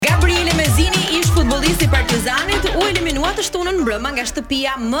të shtunën mbrëmë nga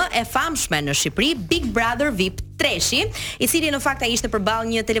shtëpia më e famshme në Shqipëri, Big Brother VIP Treshi, i cili në fakt ai ishte përballë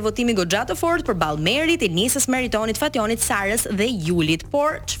një televotimi goxha të fortë përballë Merit, Ilnisës-Meritonit, Fationit, Sarës dhe Julit,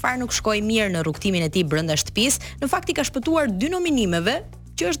 por çfarë nuk shkoi mirë në rrugtimin e tij brenda shtëpisë, në fakt i ka shpëtuar 2 nominimeve,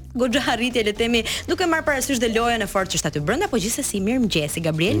 që është goxha arritje le të themi, duke marrë parasysh dhe lojën e fortë që është aty brenda, po gjithsesi mirëmëngjes,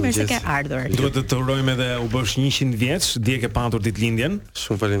 Gabriele, mirë se ke ardhur. Duhet të urojmë edhe u bësh 100 vjeç, dje ke patur ditëlindjen.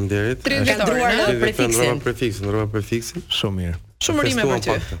 Shumë faleminderit. Ka ndruar prefiksin. Shumë mirë. Shumë urime për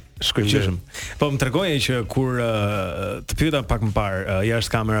ty. Shkëlqyeshëm. Po më tregoje që kur të pyeta pak më parë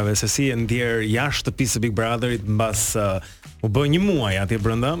jashtë kamerave se si e ndjer jashtë shtëpisë së Big Brotherit mbas u bë një muaj atje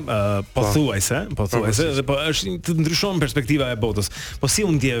brenda, pothuajse, dhe po është të ndryshon perspektiva e botës. Po si u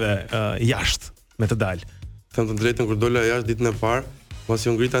ndjeve jashtë me të dalë? Them të drejtën, kur dola jashtë ditën e parë, mos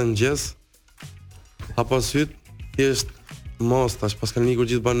u ngrita në mëngjes, hapa syt, thjesht mos tash pas kanë ikur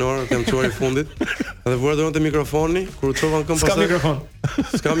gjithë banorët, jam çuar i fundit. Edhe vura dorën te mikrofoni, kur u çova në këmbë pastaj.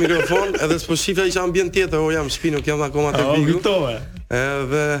 S'ka mikrofon, edhe s'po shifja isha ambient tjetër, jam në shtëpi, nuk jam akoma te Bigu.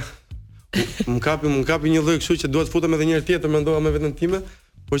 Edhe më kapi një lloj kështu që duhet të futem edhe një herë tjetër, mendova me veten time,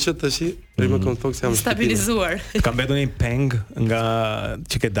 por që tash rrim me kontok se jam stabilizuar. Ka mbetur një peng nga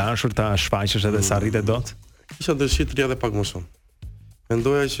që ke dashur ta shfaqësh edhe sa rritet dot? Isha dëshirë të rria edhe pak më shumë.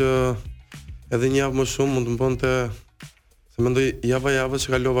 Mendoja që edhe një javë më shumë mund të bënte. Se mendoj java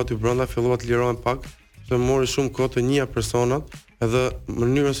që kalova aty brenda, fillova të lirohem pak, se mori shumë kohë të njëja personat, edhe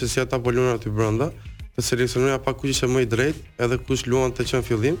mënyrën se si ata po luajnë aty brenda, të seleksionoja pak kush ishte më i drejtë, edhe kush luante që në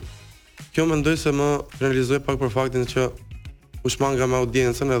fillim. Kjo mendoj se më realizoi pak për faktin që u shmanga me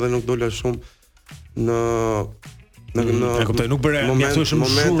audiencën edhe nuk dola shumë e kuptoj, nuk bëre mjaftueshëm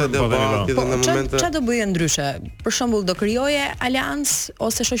shumë debati dhe në momente. Çfarë do bëje ndryshe? Për shembull, do krijoje aleancë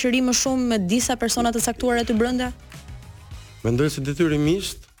ose shoqëri më shumë me disa persona të caktuar aty brenda? Mendoj se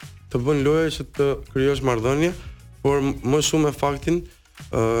detyrimisht të bën loja që të krijosh marrëdhënie, por më shumë me faktin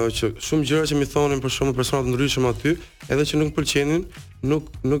që shumë gjëra që mi thonin për shumë persona të ndryshëm aty, edhe që nuk pëlqenin,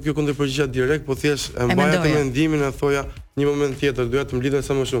 nuk ju kundërpërgjigja direkt, po thjesht e mbaja të mendimin e thoja një moment tjetër, doja të mblidhem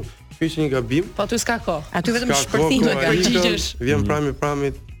sa më shumë. Ky ishte një gabim. Po aty s'ka kohë. Aty vetëm shpërthim të përgjigjesh. Vjen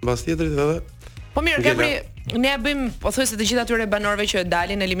pramit mbas tjetrit edhe. Po mirë, Gabri, ne e bëjmë pothuajse të gjithë atyre banorëve që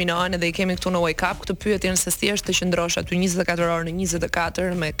dalin, eliminohen edhe i kemi këtu në Wake Up, këtë pyetjen se si është të qëndrosh aty 24 orë në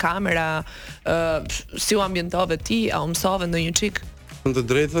 24 me kamera, si u ambientove ti, a u mësove ndonjë çik? Në të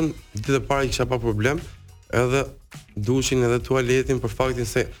drejtën, ditët e para kisha pa problem, edhe dushin edhe tualetin për faktin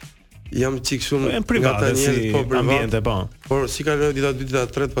se jam çik shumë private si ambiente, po. Por si kaloi dita 2, dita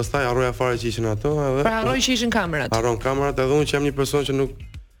 3, pastaj harroja fare që ishin ato, edhe. Pra harroj që ishin kamerat. Harron kamerat, edhe unë që jam një person që nuk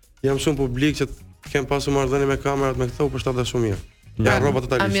jam shumë publik, që kem pasur marrëdhënie me kamerat me këto, u përshtatet shumë mirë. Ja rroba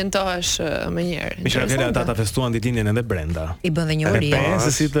totalisht. Ambientohesh më njëherë. Mishra ata ta festuan ditëlindjen edhe brenda. I bën dhe një uri.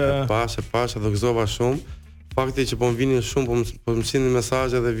 Se si të pash edhe gëzova shumë. Fakti që po më vinin shumë, po më sinin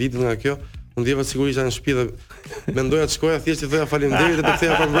mesazhe dhe video nga kjo, unë ndjeva sigurisht në shtëpi dhe mendoja të shkoja thjesht të thoja faleminderit dhe të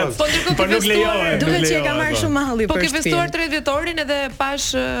ktheja përmbas. Po ndërkohë ke festuar, duket që e ka marrë shumë malli për shtëpi. Po ke festuar 30 vjetorin edhe pash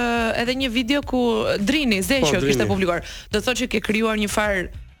edhe një video ku Drini, Zeqo kishte publikuar. Do thotë që ke krijuar një farë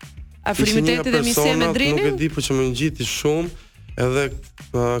afrimiteti dhe misie me Drinin? Nuk e di, po që më ngjiti shumë edhe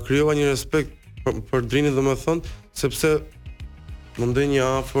krijova një respekt për Drinin, domethënë, sepse më ndej një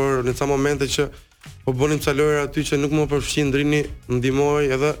afër në ca momente që po bënim ca lojra aty që nuk më përfshin Drini, më ndihmoi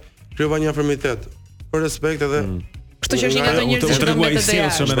edhe krijova një afrimitet. Për respekt edhe. Kështu që ishin ato njerëz që do mbetet të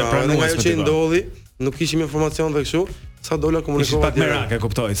jashtë. Nga ajo që ndodhi, nuk kishim informacion dhe kështu. Sa dola komunikova pak merak, e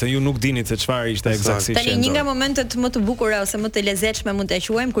kuptoj, se ju nuk dinit se çfarë ishte eksaktësisht. Tani një nga momentet më të bukura ose më të lezetshme mund t'ia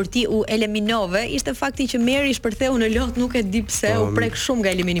quajmë kur ti u eliminove, ishte fakti që Meri shpërtheu në lot, nuk e di pse, u prek shumë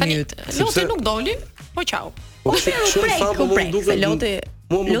nga eliminimi yt. Loti nuk doli, po çau. Po u prek, se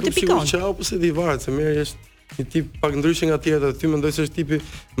loti pikon. Çau, po se di varet se Meri është një tip pak ndryshe nga tjerët, ty mendoj se është tipi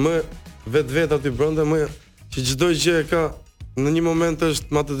më vetvete aty brenda, më që çdo gjë e ka. Në një moment është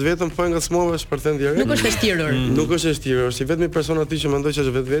më të vetëm, po nga smovesh për të direkt. Nuk është e shtirur. Nuk është e shtirur, është i vetmi person aty që mendoj që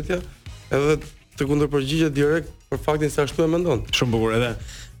është vetvetja, edhe të kundërpërgjigjet direkt për faktin se ashtu e mendon. Shumë bukur, edhe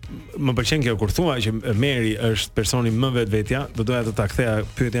më pëlqen kjo kur thua që Meri është personi më vetvetja, do doja të ta ktheja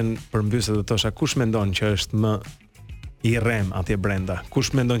pyetjen përmbysë dhe të thosha kush mendon që është më i rrem atje brenda?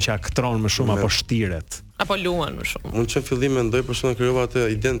 Kush mendon që aktron më shumë apo shtiret? Apo luan më shumë? Unë që fillim mendoj për shkak të krijova atë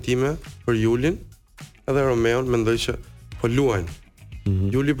idenë time për Julin, edhe Romeon mendoj që po luajnë.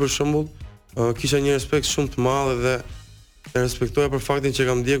 Juli për shembull kisha një respekt shumë të madh dhe e respektoja për faktin që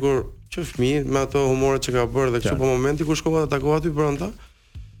kam ndjekur që fëmijë me ato humoret që ka bërë dhe kështu po momenti kur shkova të takova aty brenda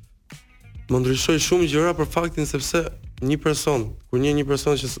më ndryshoi shumë gjëra për faktin sepse një person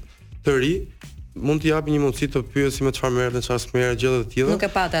që të ri mund t'i japi një mundësi të pyesë me çfarë merret, në çfarë smerret, gjëra të tilla. Nuk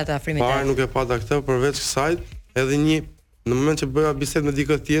e pata atë afrimitet. Nuk e pata këtë, përveç kësaj edhe një në moment që bëja bisedë me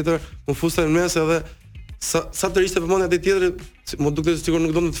dikë tjetër, më fuste në mes edhe sa të rishte vëmendja te tjetri, më dukte sikur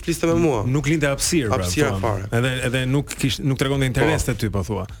nuk donte të fliste me mua. Nuk linte hapësirë, Hapësira fare. Edhe nuk tregonte interes te ty, po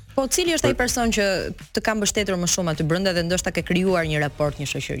thua. Po cili është ai person që të ka mbështetur më shumë aty brenda dhe ndoshta ke krijuar një raport, një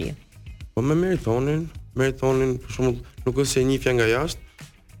shoqëri? Po me Meritonin për shembull, nuk është se e njihja nga jashtë,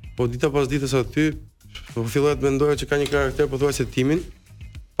 po dita pas ditës aty, po filloja të mendoja që ka një karakter pothuajse timin,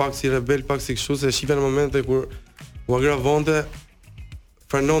 pak si rebel, pak si kështu, se shifja në momente kur u agravonte,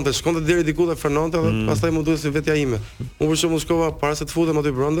 frenonte, shkonte deri diku dhe frenonte dhe pastaj më duhet si vetja ime. Unë për shembull shkova para se të futem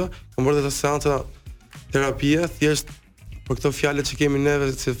aty brenda, kam bërë disa seanca terapie, thjesht për këto fjalë që kemi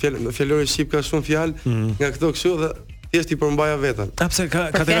neve, se fjalori shqip ka shumë fjalë, nga këto kështu dhe thjesht I përmbaja veten. A pse ka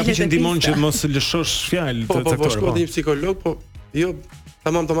terapi që ndihmon që mos lëshosh fjalë të caktuara? Po shkoj te një psikolog, po jo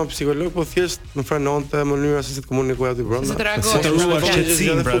tamam psikolog, po thjesht më frenonte mënyra se si të komunikoja aty brenda. Si të reagosh? Si të ruash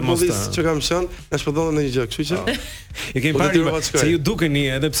qetësinë pra mos të. Që kam qenë, na shpëdon ndonjë gjë, kështu që e kemi parë se ju dukeni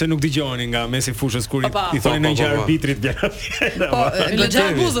edhe pse nuk dëgjoni nga mesi fushës kur I thonin në një arbitrit bjera. Po, goxha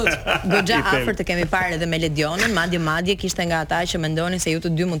abuzot. Goxha afër të kemi parë edhe me Ledionin, madje kishte nga ata që mendonin se ju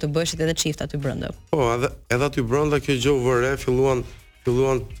të dy mund të bëheshit edhe çift aty brenda. Po, edhe aty brenda kjo gjë u vëre, filluan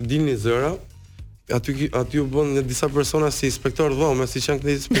të dilnin zëra. Aty u bën një disa persona si inspektor dhome, si janë këto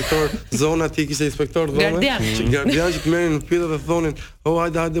inspektor zona, ti kishte inspektor dhome. Gardian që të merrin në pyetje dhe thonin, "Oh,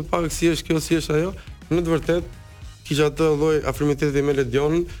 hajde pak si është kjo, si është ajo." Në të vërtetë kisha atë lloj afrimiteti me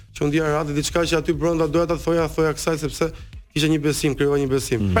Ledionin, që u ndija radi diçka që aty brenda doja ta thoja kësaj sepse kisha një besim, krijova një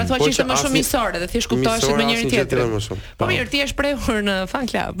besim. Pra thua që ishte më shumë miqësore dhe thjesht kuptoheshit me njëri tjetrin. Po mirë, ti je shprehur në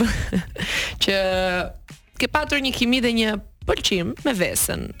fan club që ke patur një kimi dhe një pëlqim me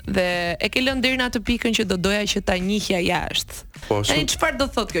vesen dhe e ke lënë deri në atë pikën që do doja që ta njihja jashtë. Po, tani çfarë do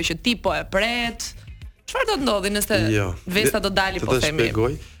thotë kjo që ti po e pret? Çfarë do të ndodhi nëse vesa do dali po themi?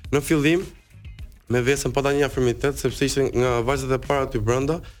 Shpjegoj. Në fillim me vesen pa tani afrimitet sepse ishte nga vajzat e para aty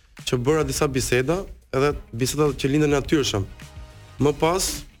brenda që bëra disa biseda, edhe biseda që lindën natyrshëm. Më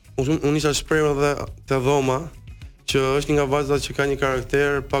pas unë isha shprehur edhe te dhoma që është një nga vajzat që ka një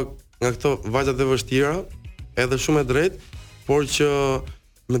karakter pak nga këto vajzat e vështira, edhe shumë e drejtë, por që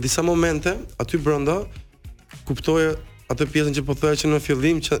me disa momente aty brenda kuptoja atë pjesën që po thoya që në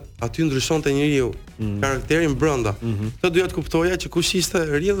fillim që aty ndryshonte njeriu, karakterin brenda. Këtë doja të kuptoja që kush ishte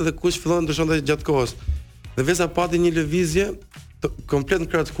rrjedh dhe kush fillon të ndryshonte gjatë kohës. Dhe vesa pati një lëvizje komplet në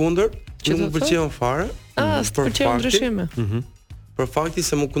krah të kundërt, që nuk më pëlqen fare. Për ndryshime. Për fakti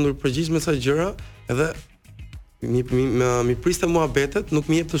se më kundërpërgjigj me sa gjëra, edhe mi priste muhabetet, nuk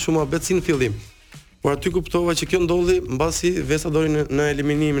më jepte shumë muhabet si në fillim. Por aty kuptova që kjo ndodhi mbasi vesa dori në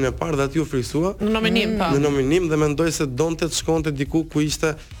eliminimin e parë dhe aty u friksua. Në nominim pa. Në nominim dhe mendoj se donte të shkonte diku ku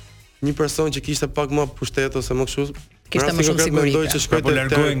ishte një person që kishte pak më pushtet ose më kështu. Kishte më shumë siguri. Mendoj që shkoi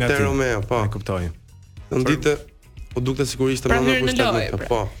te Heidi-Romeo, po. E kuptoj. Ndite u dukte sigurisht më më pushtet.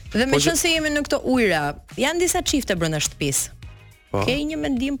 Po. Dhe meqense jemi në këto ujëra, janë disa çifte brenda shtëpisë. Ke një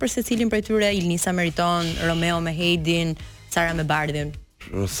mendim për secilin prej tyre, Ilnisa-Meriton, Romeo me Heidin, Sara me Bardhin?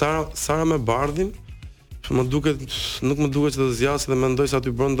 Sara me Bardhin nuk më duket që të zgjasë dhe mendoj se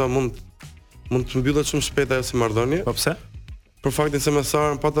aty brenda mund të mbyllet shumë shpejt ajo si marrëdhënie. Po pse? Për faktin se me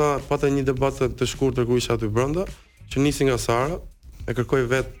Sarën pata një debat të shkurtër kur isha aty brenda, që nisi nga Sara, e kërkoi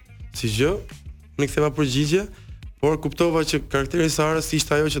vet si gjë, unë ktheva përgjigje, por kuptova që karakteri I Sarës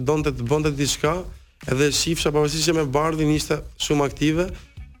ishte ajo që donte të bënte diçka, edhe shifsha pavarësisht që me Bardhin ishte shumë aktive,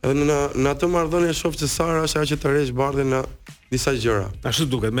 edhe në atë marrëdhënie shoh që Sara është ajo që tërheq Bardhin në disa gjëra. Ashtu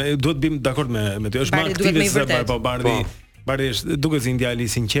duket. Duhet bim dakord me ty. Është më aktive se po Bardhi. Bardhi është duket si një djalë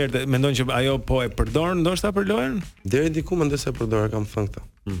I sinqert, mendon që ajo po e përdor ndoshta për lojën? Deri diku mendoj se e përdor, kam thënë këtë.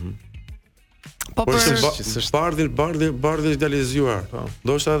 Po për Bardhi është djalë I zgjuar.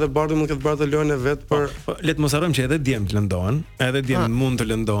 Ndoshta edhe Bardhi mund të ketë bërë atë lojën e vet për le të mos harrojmë që edhe djemt lëndohen, edhe djemt mund të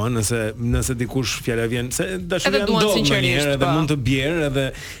lëndohen nëse dikush fjala vjen se dashuria ndodh ndonjëherë edhe mund të bjerë edhe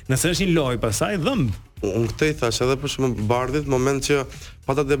nëse është një lojë pasaj dhëmb. Unë këtë I thash edhe për shkak Bardhit, moment që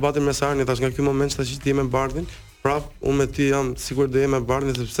pata debatin me Sarën, I thash nga ky moment që tash ti me Bardhin, prap unë me ty jam sigurt do jem me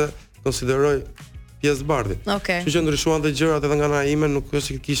Bardhin sepse konsideroj pjesë Bardhit. Okej. Kështu që ndryshuan të gjërat edhe nga ana ime, nuk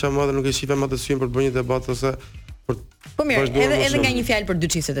është që kisha më dhe nuk e shifem më të syn për të bërë një debat ose për. Po mirë, edhe nga një fjalë për dy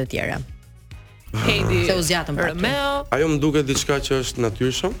çiftet e tjera. Heidi, se u zgjatën pra. Romeo. Ajo më duket diçka që është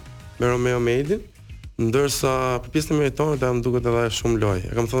natyrshëm me Romeo me Heidin, ndërsa për pjesën e Meritonit ajo më duket edhe shumë lojë.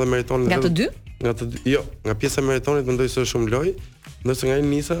 E kam thënë Meritonit. Nga të dy? Jo, nga pjesa e Meritonit mendoj se është shumë lojë, ndërsa nga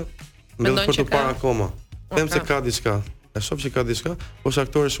Ilnisa mendoj për të parë akoma. Them se ka diçka. E shoh që ka diçka, po është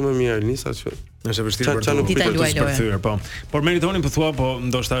aktore shumë e mirë Ilnisa që është e vështirë për të përthyer, po. Por Meritonin po thua, po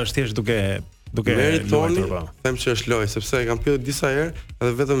ndoshta është thjesht duke Meritonin, them që është lojë, sepse e kam pyetur disa herë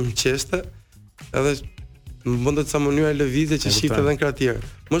edhe vetëm qeshte, edhe më bënte ca mënyra lëvizje që shifte edhe në krah tjetër.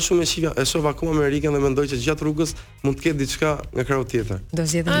 Më shumë e shoh akoma Amerikën dhe mendoj që gjatë rrugës mund të ketë diçka nga krahu tjetër. Do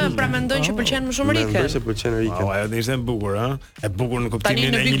zgjedhën. Pra mendoj që pëlqen më shumë Rikën. Mendoj që pëlqen Rikën. Ajo ishte e bukur, ha? E bukur në kuptimin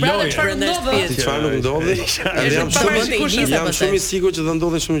e një një loje. loje. Çfarë nuk ndodhi? Edhe jam shumë i sigurt që do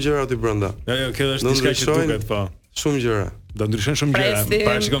ndodhin shumë gjëra aty brenda. Jo, kjo është diçka që duket, po. Shumë gjëra. Do ndryshon shumë gjëra.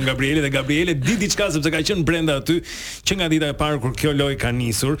 Parashikon Gabriele dhe Gabriele di diçka sepse ka qenë brenda aty që nga dita e parë kur kjo lojë ka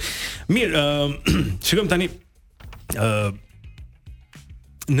nisur. Mirë, shikojmë tani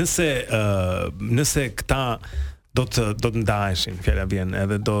nëse këta do të ndaheshin, fjala vjen,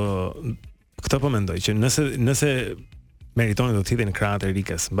 edhe këtë po mendoj që nëse Meritoni do të hidhen në krahët e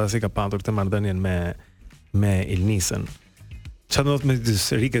Rikës, mbasi ka patur këtë marrëdhënien me Ilnisën. Çfarë do të me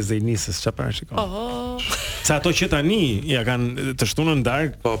Rikës dhe Ilnisës, çfarë parashikon? Sa ato që tani ja kanë të shtunë në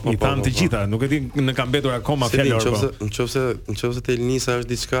darkë, i thanë të gjitha, nuk e di në ka mbetur akoma fjalor. Nëse te Ilnisa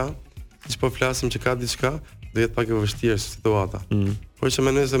është diçka, siç po flasim që ka diçka, do jetë pak e vështirë situata. Por që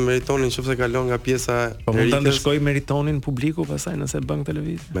mendoj se Meritonin nëse kalon nga pjesa e Rikës. Po mund ta ndeshkoj Meritonin publiku pastaj nëse bën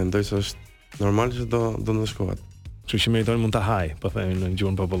televizion. Mendoj se është normal që do ndeshkohet. Kështu që Meritoni mund ta haj, po themi në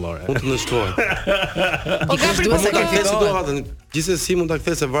gjuhën popullore. Mund të ndeshkohet. O Gabriele mund ta kthesh situatën. Gjithsesi mund ta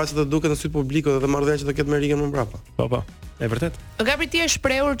kthesë varet se do duket në sy publikut dhe marrëdhënia që do ketë me Rikën më mbrapa. Po, e vërtet. Gabriele ti je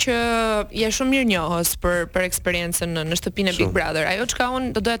shprehur që je shumë mirë njohës për eksperiencën në shtëpinë e Big Brother. Ajo çka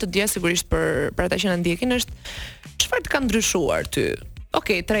unë do doja të dija sigurisht për ata që na ndjekin është çfarë të ka ndryshuar ty?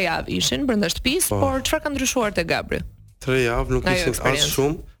 Okej, 3 javë ishin brenda shtëpisë, por çfarë ka ndryshuar te Gabri? 3 javë nuk ishin as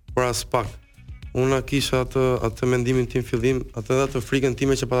shumë, por as pak. Unë kisha atë mendimin tim fillim, atë frikën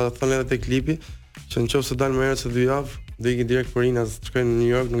time që pa ta thënë edhe te klipi, që nëse dal më herët se 2 javë, do ikin direkt për Ina, shkojnë në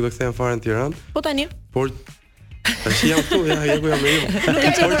New York, nuk do kthehen fare në Tiranë. Po tani. Por tash jam këtu, ja ku jam më.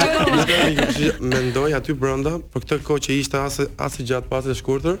 Mendoj aty brenda, për këtë kohë që ishte as i gjatë pas e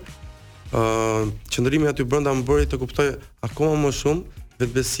shkurtër, qëndrimi aty brenda më bëri të kuptoj akoma më shumë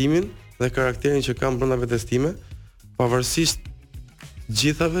vetbesimin dhe karakterin që kam brenda vetes time, pavarësisht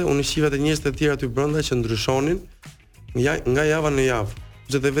gjithave unë shiva të njerëz të tjerë aty brenda që ndryshonin nga java në javë.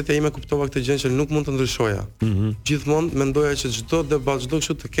 Dhe vetja ime kuptova këtë gjë që nuk mund të ndryshoja. Gjithmonë mendoja që çdo debat, çdo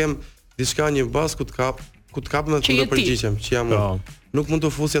kështu të kem diçka një bazë ku të kapem dhe të përgjigjem, që jam unë. Nuk mund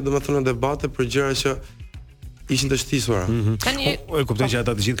të fusja domethënë debate për gjëra që ishin të shtisura. E kuptoj që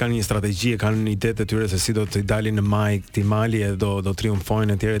ata të gjithë kanë një strategji, kanë idetë të tyre se si do të dalin në maj këtij mali e do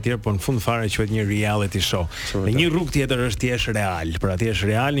triumfojnë etj, por në fund fare quhet një reality show. Në një rrugë tjetër është ti je real. Pra ti je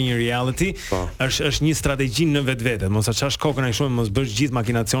real në një reality, është një strategji në vetvete. Mos sa çash kokën ai shumë, mos bësh gjithë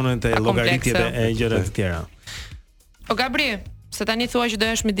makinacionet e llogaritjet e gjërave të tjera. O Gabri, se tani thua që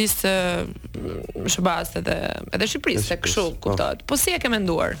do jesh midis SBA-s edhe Shqipërisë, se kështu kuptohet. Po si e ke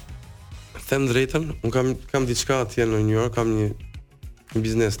menduar? Them drejtën, unë kam diçka atje në New York, kam një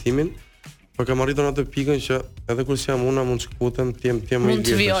biznes timin, por kam arritur atë pikën që edhe kur jam unë mund të shkputem, ti më i vjetër. Mund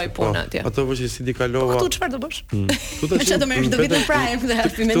të vijoj puna atje. Ato që si di kalova. Këtu çfarë do bësh? Këtu çfarë do merresh, do vitë në prime dhe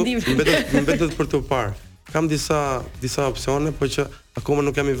hapi mendimin. Mbetet për të parë. Kam disa opsione, por që akoma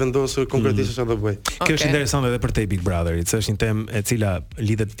nuk jam i vendosur konkretisht çfarë do bëj. Kjo është interesante edhe për te Big Brotherit, se është një temë e cila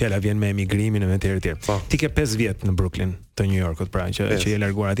lidhet fjala vjen me emigrimin e etj. Ti ke 5 vjet në Brooklyn të New Yorkut, pra që je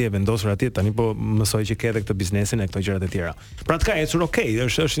larguar atje, vendosur atje, tani po mësoj që ke edhe këtë biznesin e këto gjërat e tjera. Pra të ka ecur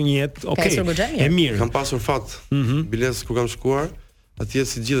është një jetë e mirë. Kam pasur fat. Biles kur kam shkuar, atje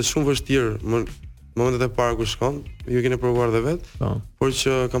si gjithë shumë vështirë. Momentet e para kur shkon, ju keni provuar edhe vet, por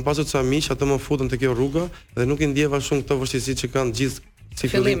që kam pasur ca miq, ato më futën te kjo rruga dhe nuk i ndjeva shumë këto vështirësi që kanë gjithë si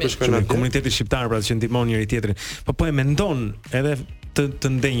fillim kur shkojnë atje. Komuniteti shqiptar pra që ndihmon njëri tjetrin. Po e mendon edhe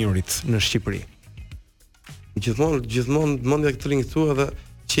të ndenjurit në Shqipëri. Gjithmonë mendja këtë ring këtu edhe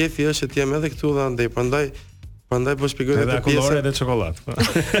qefi është që të jem edhe këtu dhe andaj prandaj po shpjegoj edhe pjesën edhe çokoladë.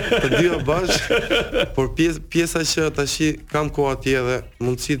 Të dyja bashkë, por pjesa që tash kam kohë atje dhe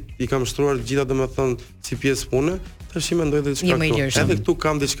mundësit i kam shtruar gjitha domethënë si pjesë pune, tash mendoj edhe diçka këtu. Edhe këtu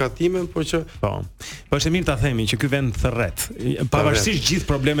kam diçka time, por që po është mirë ta themi që ky vend thërret, pavarësisht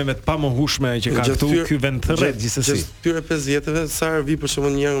gjithë problemeve të pamohueshme që ka këtu, ky vend thërret gjithsesi. Këtyre 5 vjetëve, Sara vi për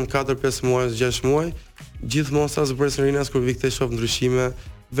shembull një herë në 4-5 muaj, 6 muaj, gjithmonë sa zbresën rinas kur vi këtej shoh ndryshime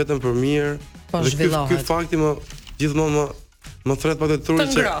vetëm për mirë. Ky fakti më gjithmonë më thret pa të turë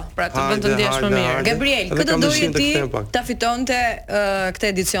që pra të vend të ndjesh më mirë. Gabriel, këtë doje ti ta fitonte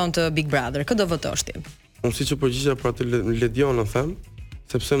këtë edicion të Big Brother. Kë do votosh ti? Unë siç u përgjigja për atë Ledion, them,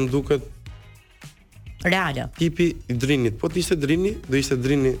 sepse më duket reale. Tipi i Drinit. Po të ishte Drini, do ishte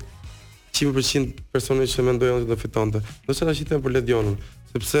Drini 100% personi që mendojnë se do fitonte. Do të shitem për Ledionin,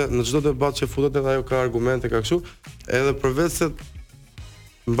 sepse në çdo debat që futet edhe ajo ka argumente, ka kështu, edhe përveç se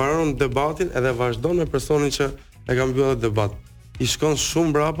mbaron debatin edhe vazhdon me personin që e ka mbyllur debat. i shkon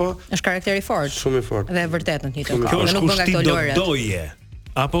shumë brapa. Është karakter i fortë. Shumë i fortë. Dhe vërtet në të njëjtën Kjo kohë. është Nuk bën nga kushti këto do lojë. doje.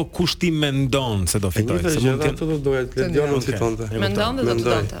 Apo kushti mendon se do fitoj. Se mund të do doja të Ledion mund fitonte. Mendon dhe do të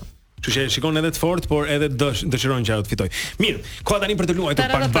donte. Kështu që shikon edhe të fortë, por edhe dëshiron që ajo të fitoj. Mirë, koha tani për të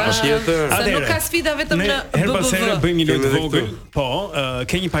luajtur pak bashkë. Se nuk ka sfida vetëm në her pas here bëjmë një lojë të Kemi vogël. Po,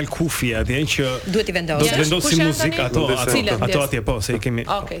 ke një palë kufje atje që Duhet i do të vendosësh. vendosim Kush janë muzikë tani? ato atje po, se i kemi.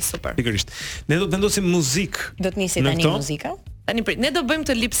 Okej, super. Pikërisht. Ne do të vendosim muzikë. Do të nisi tani muzika. Tani prit, ne do bëjmë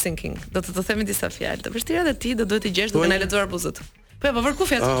të lip syncing. Do të themi disa fjalë. Të vështira dhe ti do duhet të gjesh duke na lexuar buzët. Po vër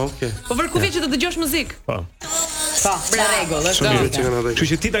kufjet. Okej. Po vër kufjet që do dëgjosh muzikë. Po. Po, në rregull, është Shumë mirë që gati. kanë atë. Kështu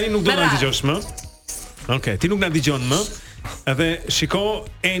që ti tani nuk do na dëgjosh më. Okej, ti nuk na dëgjon më. Edhe shiko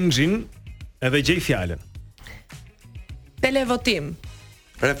engine edhe gjej fjalën. Televotim.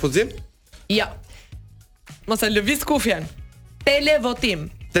 Refuzim? Jo. Mos e lëviz kufjen. Televotim.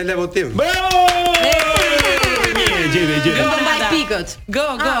 Televotim. Bravo! Gjej. Do mbaj pikët. Go.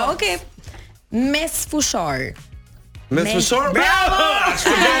 Okej. Mes fushor. Me fushor? Bravo!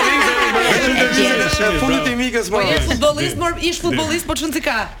 Funit i mikës Po je më. futbollist, ish futbollist, po çon si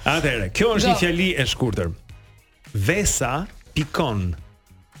ka. Atëherë, kjo është një fjali e shkurtër. Vesa pikon.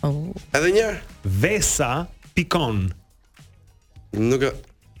 Edhe një herë. Vesa pikon. Nuk e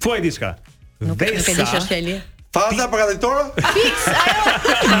Thuaj diçka. Nuk e di ç'është fjali. Faza përgatitora?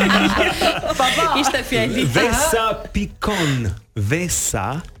 Ishte fjali. Vesa pikon.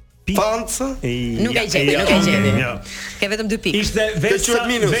 Vesa Fancë? Nuk e gjeti. Jo. Ke vetëm 2 pikë. Ishte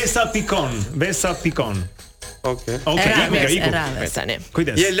Vesa pikon. Vesa pikon. Okej. Okej, iku. Radhës. Tani.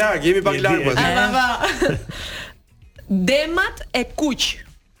 Kujdes. Je larg, jemi pak larg po. Demat e kuq.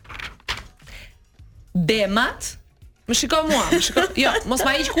 Demat. Më shiko mua, Jo, mos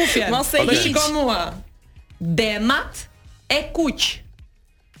ma hiq kufjen. Mos e Më hiq. shiko mua. Demat e kuq.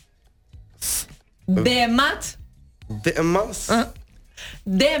 Demat. Demas?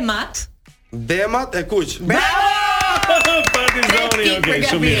 Demat e kuq. Partizani, okej,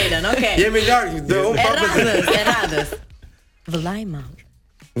 shumë mirë. Okej. Jemi larg, do un E radhës. Vëllai i madh.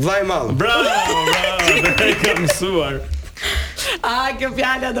 Vllai i madh. Bravo. E kam mësuar. Kjo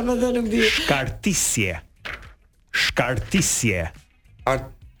fjala do më thënë nuk di. Shkartisje. Shkartisje.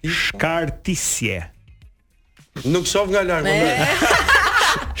 Nuk shoh nga larg.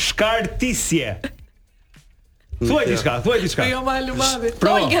 Shkartisje. Thuaj diçka. Jo ma lumave.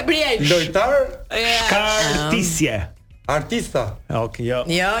 Pro Gabriel. Lojtar? Shkartisje. Artista? Okej, jo.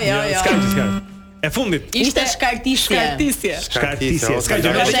 Jo. S'ka. E fundit. Ishte shkartisje. Shkartisje. S'ka gjë.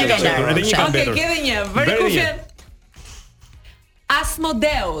 Edhe një ka Okej, mbetur. ke edhe një. Vëri kufjen.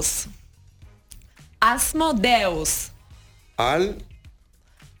 Asmodeus. Al?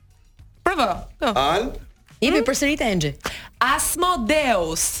 Provo. Al? Jepi përsërit Engji.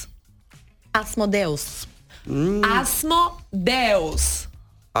 Asmodeus.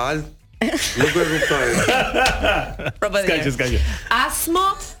 Al? Nuk e kuptoj. Provo. S'ka gjë. Asmo.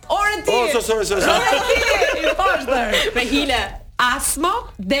 Orën ti. Oh, sorry. I poshtër. Me hile.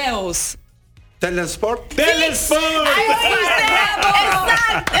 Asmodeus. Telesport?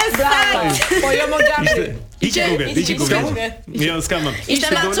 Po jo më gabri. Hiqi Google. Jo, s'ka më. Ishte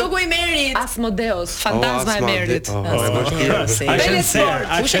Maçuku i Merit. Asmodeus, fantazma e Merit. Ascensor.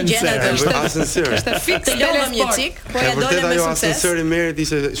 Ascensor. Ishte fit Të lëmë një çik, po ja Vërtet dolëm me ajo sukses. ascensori i Merit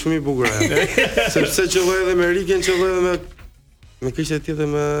ishte shumë i bukur. Sepse qelloi edhe me Rikën, qelloi edhe me kishte tjetër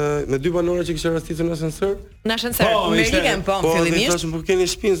me dy banora që kishin rastitur në ascensor. Në ascensor. Me Rikën po fillimisht. Thashëm po keni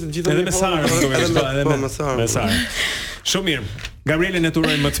shtëpinë se gjithë Edhe me Sara, edhe me Sara. Me Sara. Shumë mirë. Gabriele ne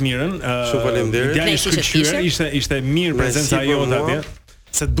turojmë më të mirën. Shumë faleminderit. Djali i shkëlqyer, ishte mirë prezenca jote atje.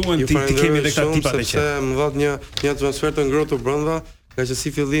 Se duhen ti kemi edhe këta tipat e qenë. Sepse më dhat një atmosferë të ngrohtur brenda, nga që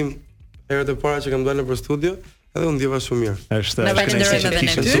si fillim herët e para që kam dalë nëpër studio, edhe unë ndjeva shumë mirë. Është. Ne falenderojmë edhe ne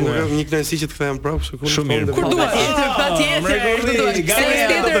ty. Një kënaqësi që të kthehem prapë, shkoj. Shumë mirë. Kur duhet. Patjetër.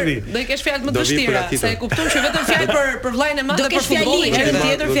 Do i kesh fjalë më të vështira, se e kupton që vetëm fjalë për vllajën e madh dhe për futbollin herën tjetër.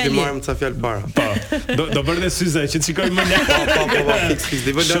 tjetër Do të fjali. marrim ca fjalë para. Po. Do bërë dhe syze që të shikojmë më lart. Po, fix.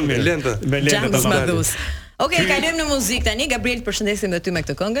 Dhe vëllë lente. Me lente Gjangës tamam. madhus. Okej, kalojmë në muzikë tani. Gabriel, përshëndesim edhe ty me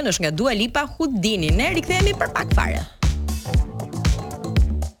këtë këngën. Është nga Dua Lipa, Houdini. Ne rikthehemi për pak fare.